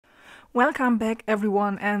Welcome back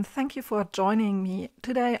everyone, and thank you for joining me.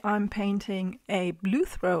 Today I'm painting a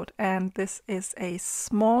bluethroat, and this is a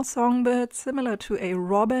small songbird similar to a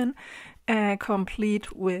robin,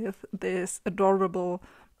 complete with this adorable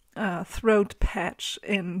throat patch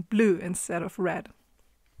in blue instead of red.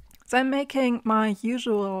 So I'm making my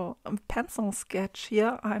usual pencil sketch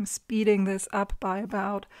here. I'm speeding this up by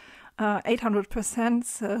about 800%,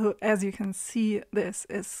 so as you can see, this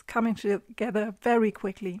is coming together very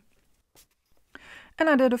quickly. And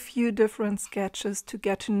I did a few different sketches to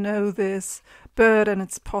get to know this bird and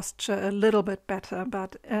its posture a little bit better,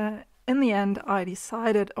 but in the end I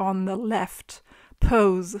decided on the left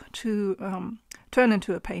pose to turn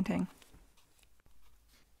into a painting.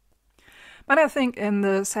 But I think in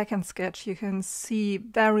the second sketch you can see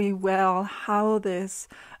very well how this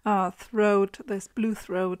this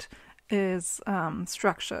bluethroat is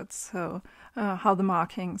structured, so how the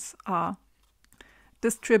markings are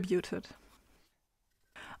distributed.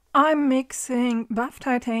 I'm mixing buff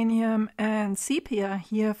titanium and sepia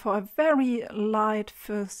here for a very light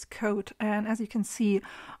first coat, and as you can see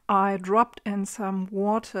I dropped in some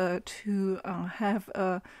water to have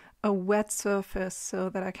a wet surface so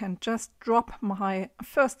that I can just drop my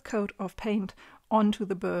first coat of paint onto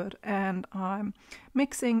the bird, and I'm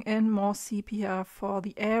mixing in more sepia for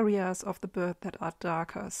the areas of the bird that are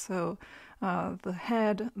darker, so the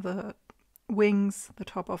head, the wings, the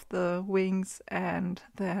top of the wings, and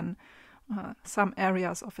then some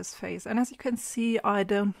areas of his face. And as you can see, I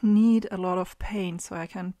don't need a lot of paint, so I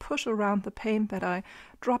can push around the paint that I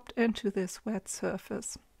dropped into this wet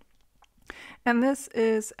surface. And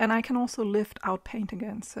I can also lift out paint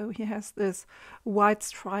again, so he has this white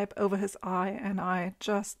stripe over his eye, and I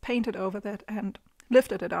just painted over that and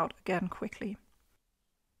lifted it out again quickly.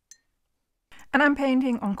 And I'm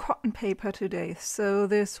painting on cotton paper today, so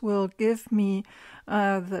this will give me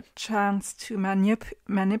the chance to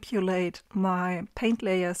manipulate my paint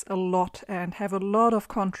layers a lot and have a lot of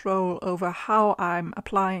control over how I'm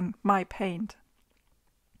applying my paint.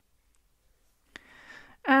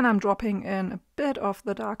 And I'm dropping in a bit of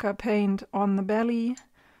the darker paint on the belly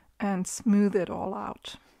and smooth it all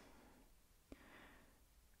out.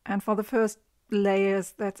 And for the first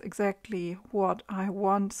layers, that's exactly what I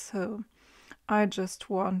want, so I just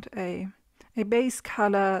want a base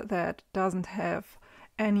color that doesn't have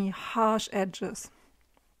any harsh edges,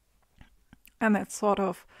 and that sort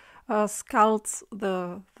of sculpts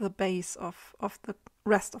the base of the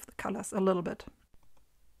rest of the colors a little bit.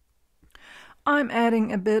 I'm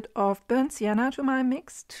adding a bit of burnt sienna to my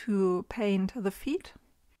mix to paint the feet.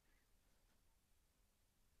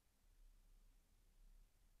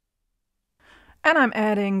 And I'm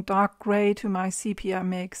adding dark gray to my sepia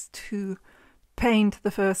mix to paint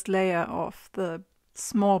the first layer of the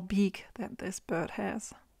small beak that this bird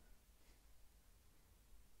has.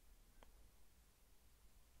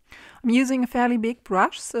 I'm using a fairly big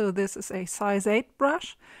brush, so this is a size 8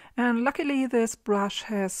 brush, and luckily this brush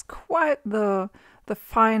has quite the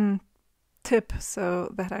fine tip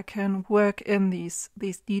so that I can work in these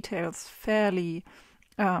details fairly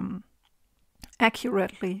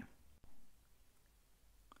accurately.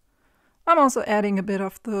 I'm also adding a bit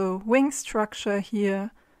of the wing structure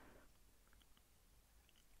here,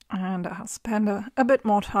 and I'll spend a bit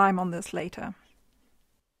more time on this later.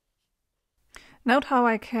 Note how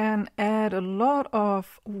I can add a lot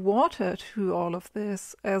of water to all of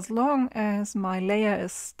this. As long as my layer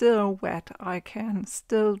is still wet, I can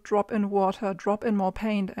still drop in water, drop in more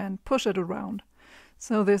paint and push it around.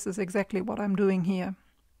 So this is exactly what I'm doing here.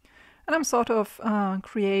 And I'm sort of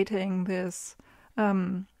creating this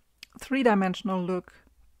three-dimensional look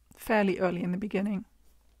fairly early in the beginning.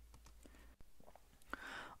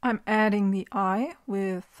 I'm adding the eye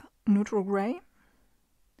with neutral gray.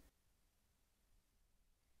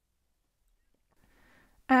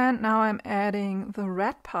 And now I'm adding the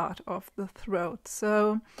red part of the throat.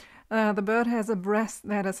 So the bird has a breast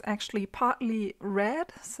that is actually partly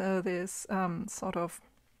red, so this sort of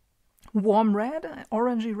warm red,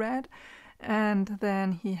 orangey red, and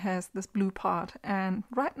then he has this blue part. And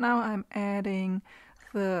right now I'm adding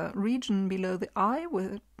the region below the eye,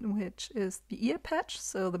 which is the ear patch.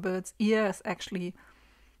 So the bird's ear is actually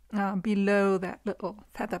below that little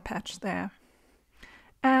feather patch there.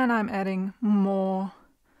 And I'm adding more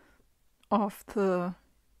of the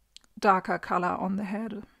darker color on the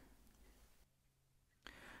head. And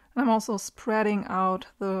I'm also spreading out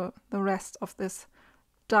the rest of this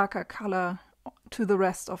darker color to the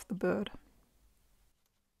rest of the bird.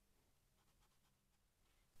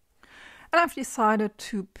 And I've decided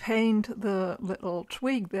to paint the little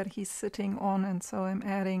twig that he's sitting on, and so I'm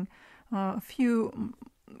adding a few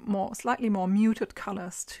slightly more muted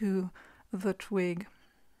colors to the twig.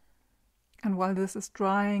 And while this is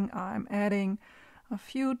drying, I'm adding a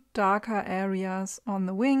few darker areas on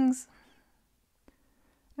the wings.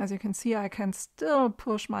 As you can see, I can still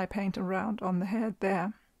push my paint around on the head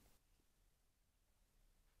there.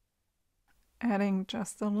 Adding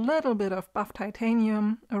just a little bit of buff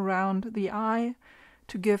titanium around the eye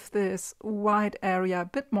to give this white area a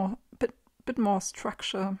bit more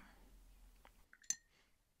structure.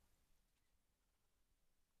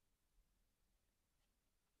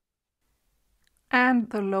 And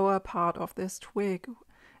the lower part of this twig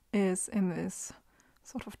is in this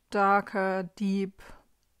sort of darker, deep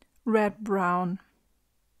red-brown.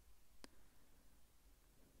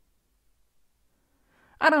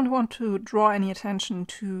 I don't want to draw any attention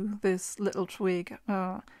to this little twig.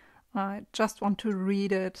 I just want to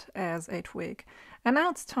read it as a twig. And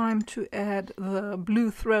now it's time to add the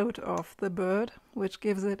blue throat of the bird, which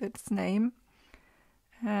gives it its name.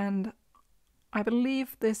 And I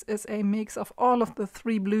believe this is a mix of all of the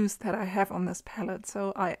 3 blues that I have on this palette.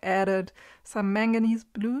 So I added some manganese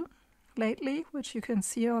blue lately, which you can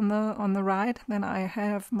see on the right. Then I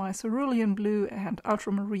have my cerulean blue and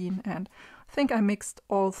ultramarine, and I think I mixed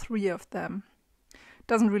all 3 of them.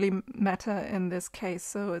 Doesn't really matter in this case,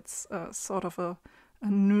 so it's sort of a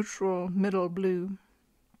neutral middle blue.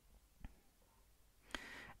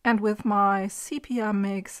 And with my sepia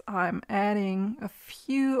mix, I'm adding a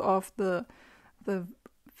few of the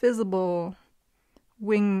visible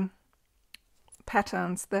wing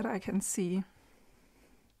patterns that I can see.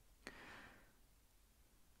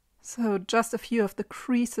 So just a few of the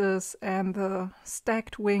creases and the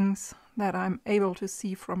stacked wings that I'm able to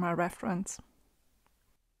see from my reference.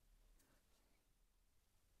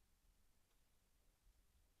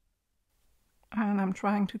 And I'm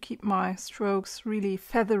trying to keep my strokes really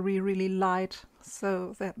feathery, really light,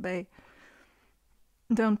 so that they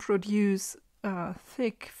don't produce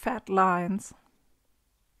thick, fat lines.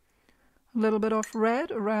 A little bit of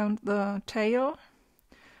red around the tail,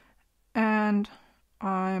 and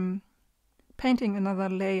I'm painting another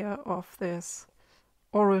layer of this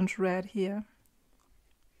orange red here.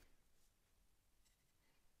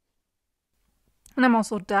 And I'm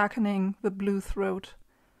also darkening the blue throat.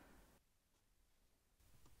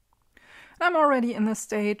 I'm already in the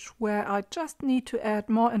stage where I just need to add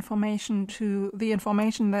more information to the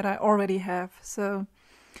information that I already have. So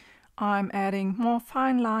I'm adding more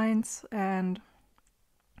fine lines and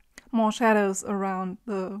more shadows around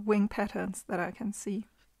the wing patterns that I can see.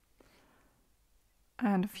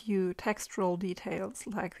 And a few textural details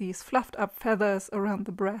like these fluffed up feathers around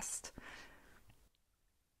the breast.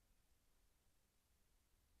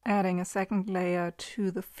 Adding a second layer to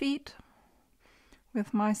the feet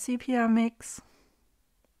with my sepia mix.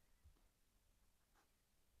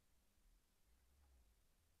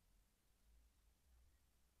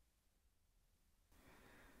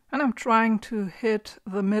 And I'm trying to hit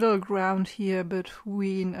the middle ground here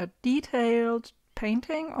between a detailed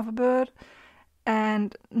painting of a bird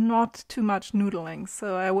and not too much noodling.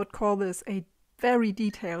 So I would call this a very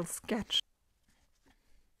detailed sketch.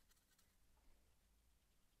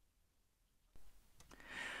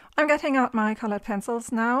 I'm getting out my colored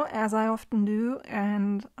pencils now, as I often do,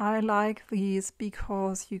 and I like these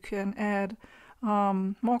because you can add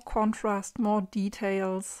more contrast, more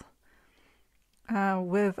details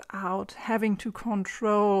without having to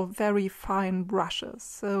control very fine brushes.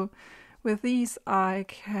 So with these I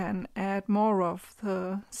can add more of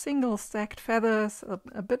the single stacked feathers,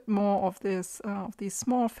 a bit more of these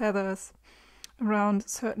small feathers around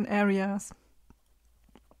certain areas.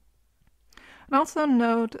 And also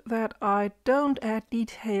note that I don't add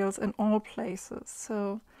details in all places,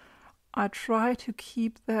 so I try to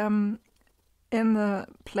keep them in the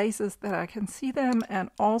places that I can see them and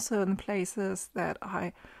also in places that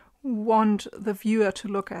I want the viewer to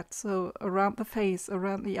look at. So around the face,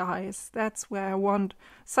 around the eyes, that's where I want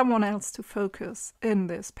someone else to focus in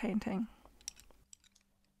this painting.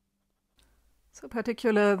 So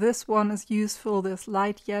particular, this one is useful, this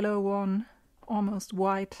light yellow one, almost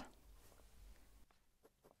white.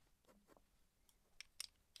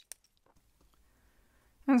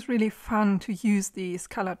 It's really fun to use these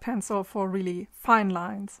colored pencil for really fine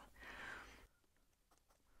lines.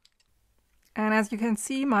 And as you can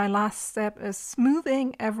see, my last step is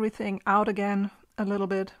smoothing everything out again a little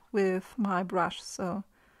bit with my brush. So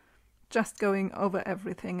just going over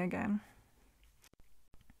everything again.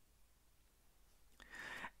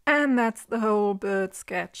 And that's the whole bird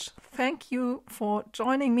sketch. Thank you for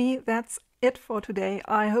joining me. That's it for today.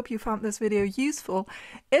 I hope you found this video useful.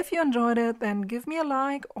 If you enjoyed it, then give me a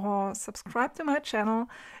like or subscribe to my channel.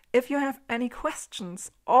 If you have any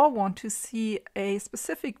questions or want to see a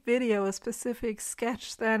specific video, a specific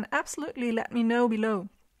sketch, then absolutely let me know below.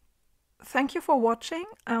 Thank you for watching.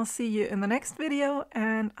 I'll see you in the next video,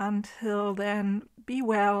 and until then, be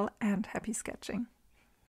well and happy sketching.